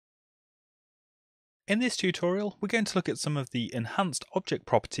In this tutorial, we're going to look at some of the enhanced object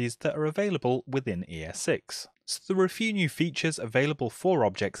properties that are available within ES6. So there are a few new features available for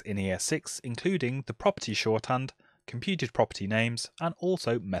objects in ES6, including the property shorthand, computed property names, and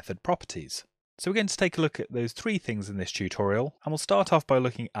also method properties. So we're going to take a look at those three things in this tutorial, and we'll start off by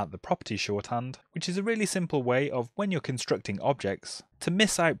looking at the property shorthand, which is a really simple way of, when you're constructing objects, to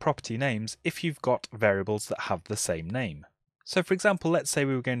miss out property names if you've got variables that have the same name. So for example, let's say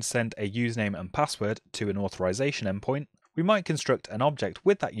we were going to send a username and password to an authorization endpoint. We might construct an object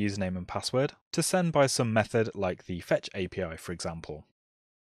with that username and password to send by some method like the fetch API, for example.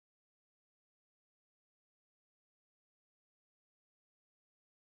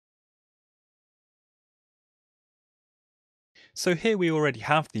 So here we already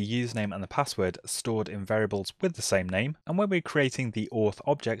have the username and the password stored in variables with the same name, and when we're creating the auth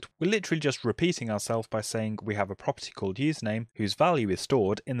object, we're literally just repeating ourselves by saying we have a property called username whose value is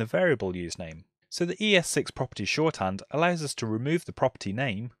stored in the variable username. So the ES6 property shorthand allows us to remove the property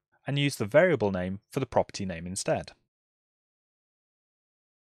name and use the variable name for the property name instead.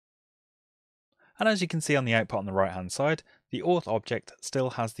 And as you can see on the output on the right hand side, the auth object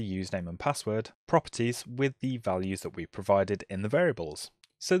still has the username and password properties with the values that we provided in the variables.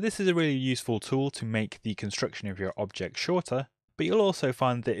 So this is a really useful tool to make the construction of your object shorter, but you'll also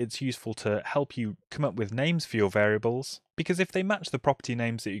find that it's useful to help you come up with names for your variables, because if they match the property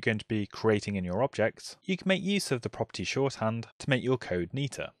names that you're going to be creating in your objects, you can make use of the property shorthand to make your code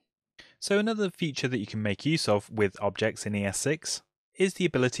neater. So another feature that you can make use of with objects in ES6 is the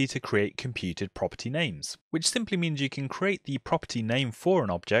ability to create computed property names, which simply means you can create the property name for an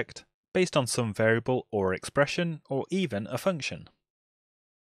object based on some variable or expression or even a function.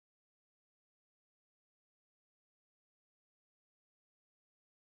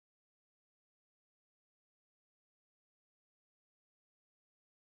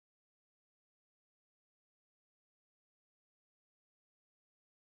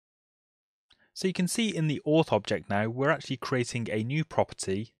 So you can see in the auth object now, we're actually creating a new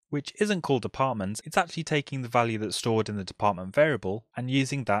property which isn't called department, it's actually taking the value that's stored in the department variable and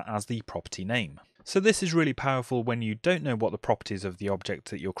using that as the property name. So this is really powerful when you don't know what the properties of the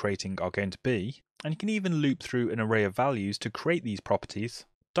object that you're creating are going to be, and you can even loop through an array of values to create these properties,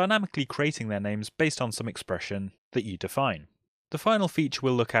 dynamically creating their names based on some expression that you define. The final feature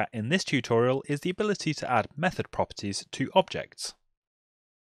we'll look at in this tutorial is the ability to add method properties to objects.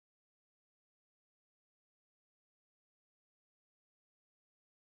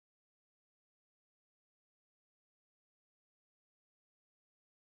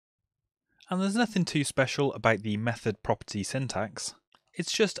 And there's nothing too special about the method property syntax.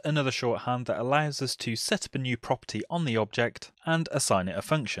 It's just another shorthand that allows us to set up a new property on the object and assign it a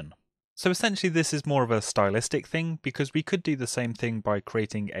function. So essentially this is more of a stylistic thing, because we could do the same thing by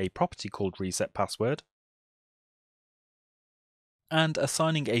creating a property called resetPassword and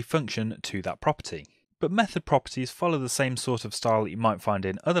assigning a function to that property. But method properties follow the same sort of style that you might find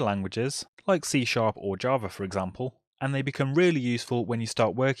in other languages, like C# or Java for example, and they become really useful when you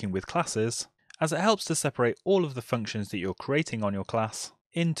start working with classes, as it helps to separate all of the functions that you're creating on your class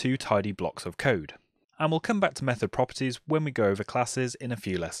into tidy blocks of code. And we'll come back to method properties when we go over classes in a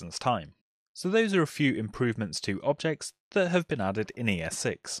few lessons' time. So those are a few improvements to objects that have been added in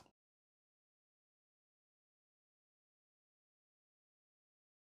ES6.